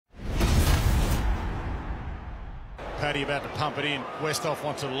Paddy about to pump it in. Westhoff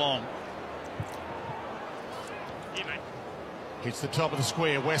wants it long. Yeah, mate. Hits the top of the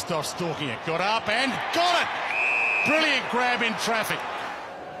square. Westhoff stalking it. Got up and got it. Brilliant grab in traffic.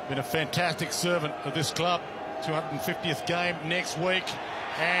 Been a fantastic servant of this club. 250th game next week.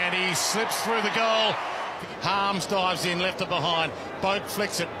 And he slips through the goal. Harms dives in, left it behind. Boat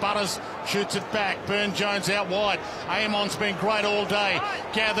flicks it. Butters shoots it back. Burne-Jones out wide. Amon's been great all day.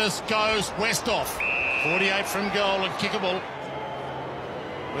 Gathers, goes. Westhoff. 48 from goal and kickable.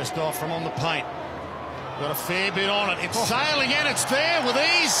 Westhoff from on the paint. Got a fair bit on it. It's sailing and it's there with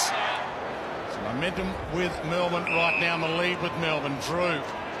ease. So momentum with Melbourne right now in the lead with Melbourne. Drew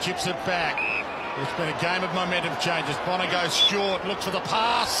chips it back. It's been a game of momentum changes. Bonner goes short, looks for the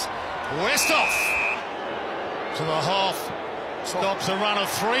pass. Westhoff to the Hoff. Stops a run of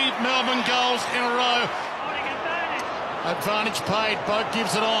 3 Melbourne goals in a row. Advantage paid. Boat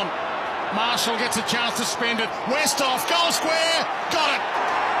gives it on. Marshall gets a chance to spend it. Westhoff, goal square. Got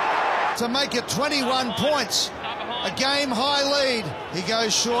it. To make it 21 points. A game-high lead. He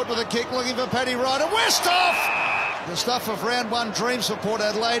goes short with a kick, looking for Paddy Ryder. Westhoff! The stuff of round one dreams for Port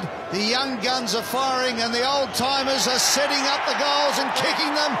Adelaide. The young guns are firing and the old-timers are setting up the goals and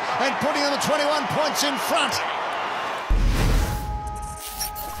kicking them and putting them at 21 points in front.